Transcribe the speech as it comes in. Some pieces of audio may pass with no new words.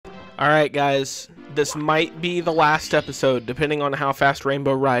Alright, guys. This might be the last episode, depending on how fast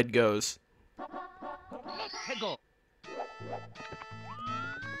Rainbow Ride goes.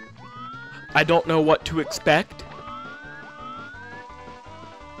 I don't know what to expect.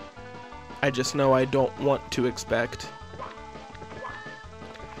 I just know I don't want to expect.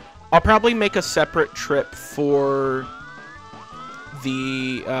 I'll probably make a separate trip for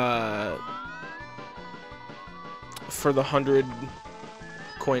the 100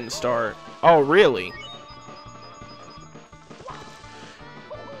 coin star. Oh, really?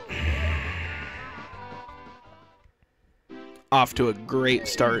 Off to a great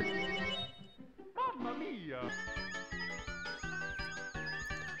start.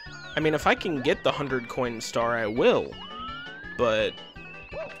 I mean, if I can get the 100 coin star, I will. But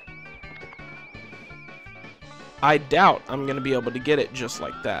I doubt I'm going to be able to get it just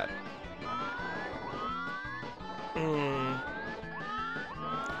like that.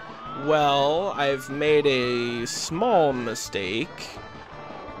 Well, I've made a small mistake.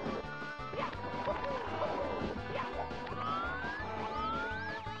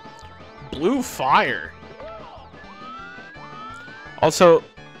 Blue fire. Also,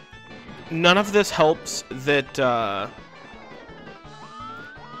 none of this helps that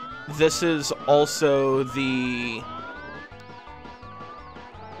this is also the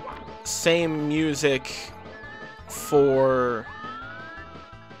same music for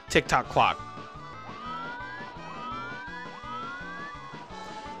TikTok Clock.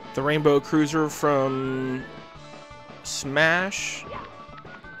 The Rainbow Cruiser from Smash.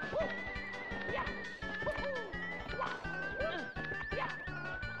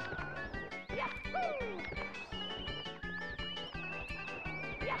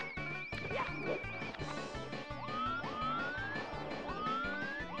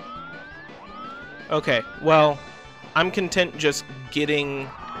 Okay, well, I'm content just getting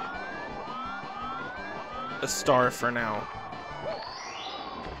a star for now.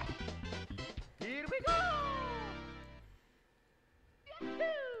 Here we go.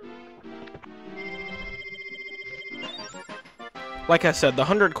 Like I said, the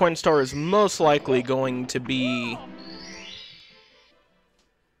 100 coin star is most likely going to be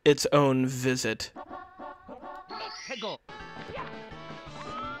its own visit.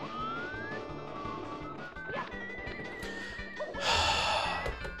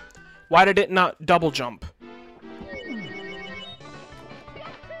 Why did it not double jump?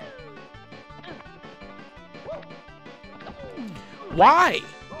 Why?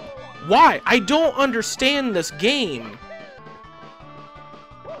 Why? I don't understand this game.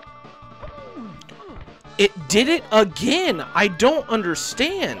 It did it again. I don't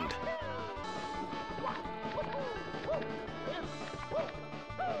understand.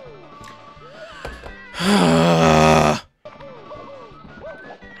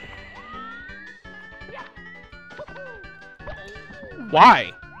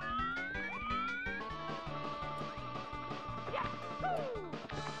 Why?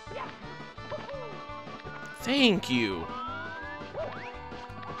 Thank you.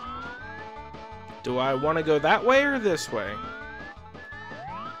 Do I want to go that way or this way?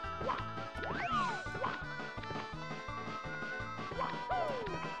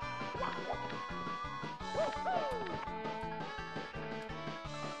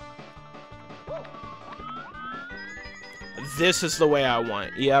 This is the way I want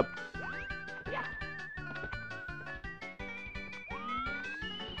it. Yep.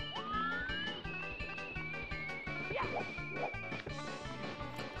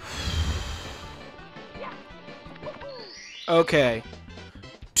 Okay.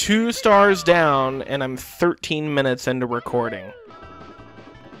 2 stars down, and I'm 13 minutes into recording.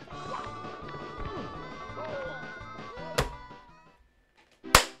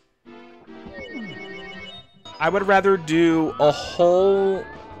 I would rather do a whole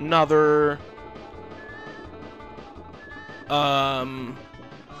nother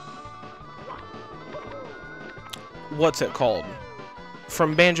what's it called?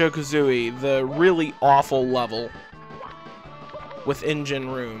 From Banjo-Kazooie, the really awful level with Engine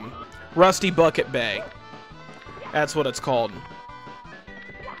Room. Rusty Bucket Bay. That's what it's called.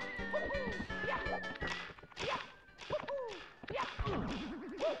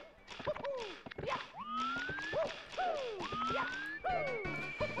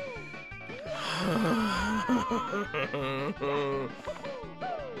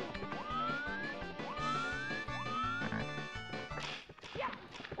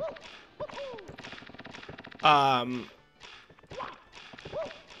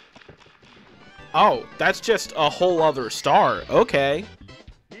 Oh, that's just a whole other star. Okay.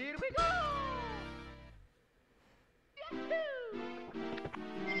 Here we go.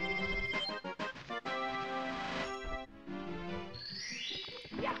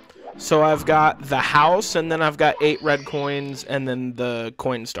 So I've got the house, and then I've got 8 red coins, and then the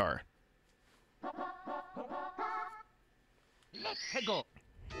coin star. Let's go.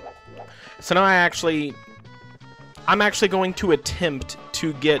 So now I'm actually going to attempt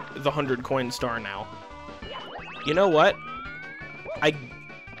to get the 100 coin star now. You know what?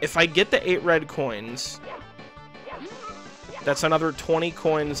 If I get the 8 red coins, that's another 20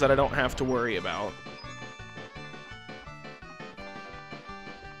 coins that I don't have to worry about.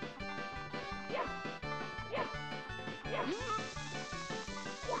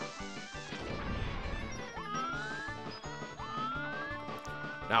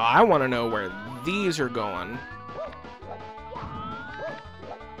 Now I want to know where these are going.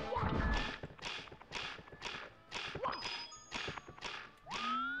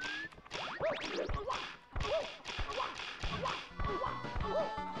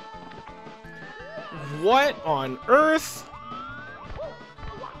 What on earth?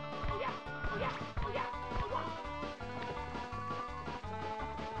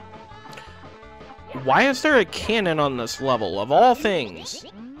 Why is there a cannon on this level, of all things?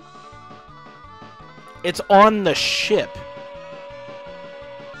 It's on the ship.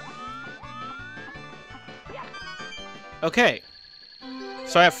 Okay.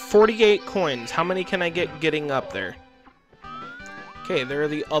 So I have 48 coins. How many can I get getting up there? Okay, there are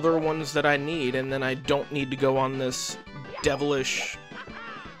the other ones that I need, and then I don't need to go on this devilish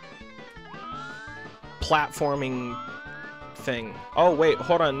platforming thing. Oh, wait,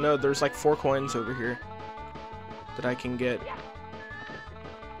 hold on. No, there's like 4 coins over here that I can get.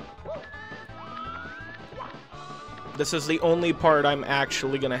 This is the only part I'm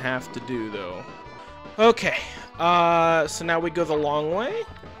actually gonna have to do, though. Okay, so now we go the long way.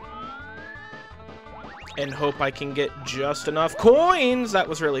 And hope I can get just enough coins! That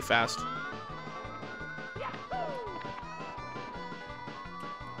was really fast.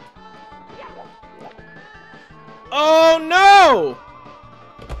 Oh, no!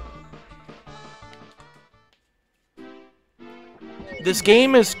 This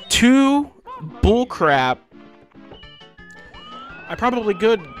game is too bullcrap. I probably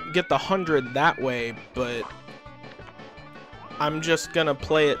could get the 100 that way, but I'm just gonna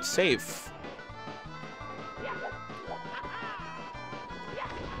play it safe.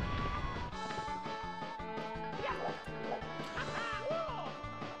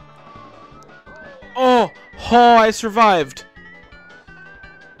 Oh, I survived.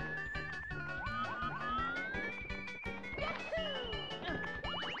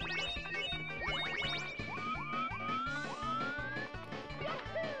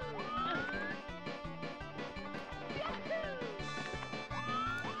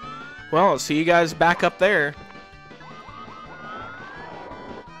 Well, I'll see you guys back up there.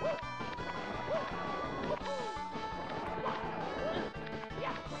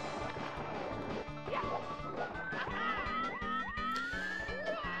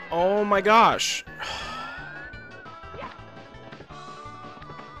 Oh my gosh.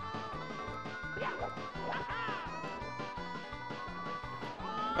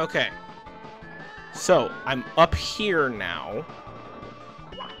 Okay. So, I'm up here now.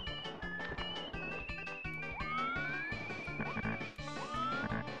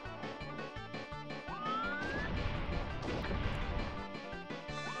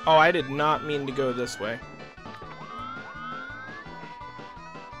 Oh, I did not mean to go this way.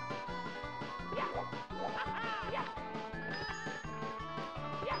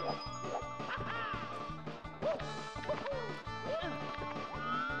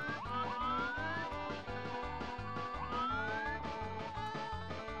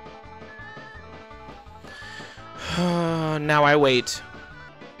 Now I wait.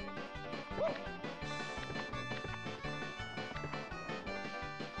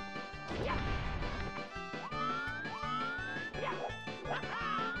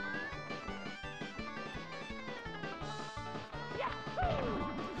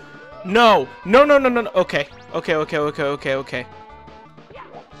 No! No, no, no, no, no. Okay. Okay, okay, okay, okay, okay.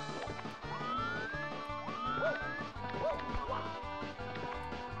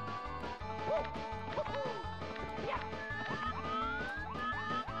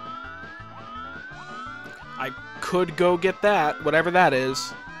 I could go get that, whatever that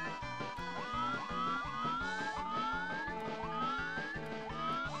is.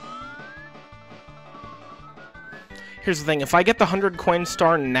 Here's the thing, if I get the 100 coin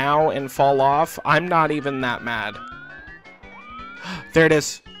star now and fall off, I'm not even that mad. There it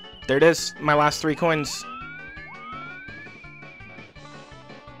is. There it is. My last 3 coins.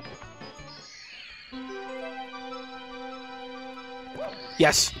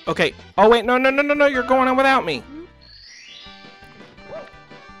 Yes. Okay. Oh, wait. No, no, no, no, no. You're going on without me.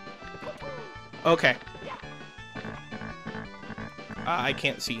 Okay. I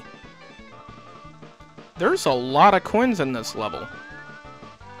can't see. There's a lot of coins in this level.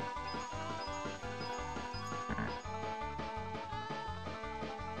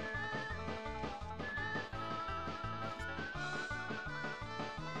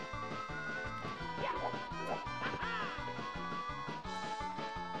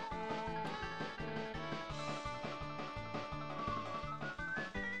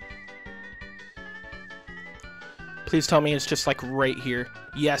 Please tell me it's just like right here.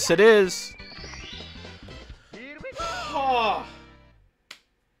 Yes, it is. Here we go. Oh.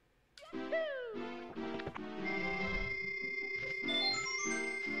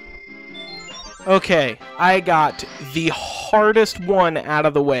 Okay, I got the hardest one out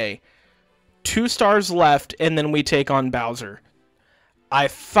of the way. 2 stars left, and then we take on Bowser. I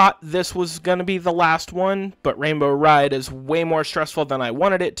thought this was going to be the last one, but Rainbow Ride is way more stressful than I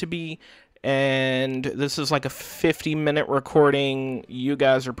wanted it to be. And this is like a 50-minute recording. You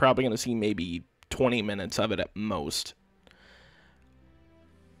guys are probably going to see maybe 20 minutes of it at most.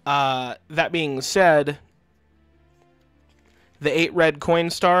 That being said, the 8 red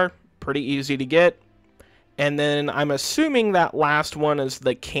coin star, pretty easy to get. And then I'm assuming that last one is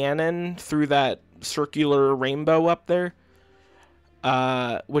the cannon through that circular rainbow up there.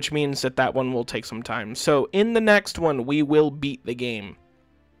 Which means that that one will take some time. So in the next one, we will beat the game.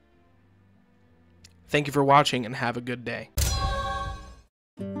 Thank you for watching and have a good day.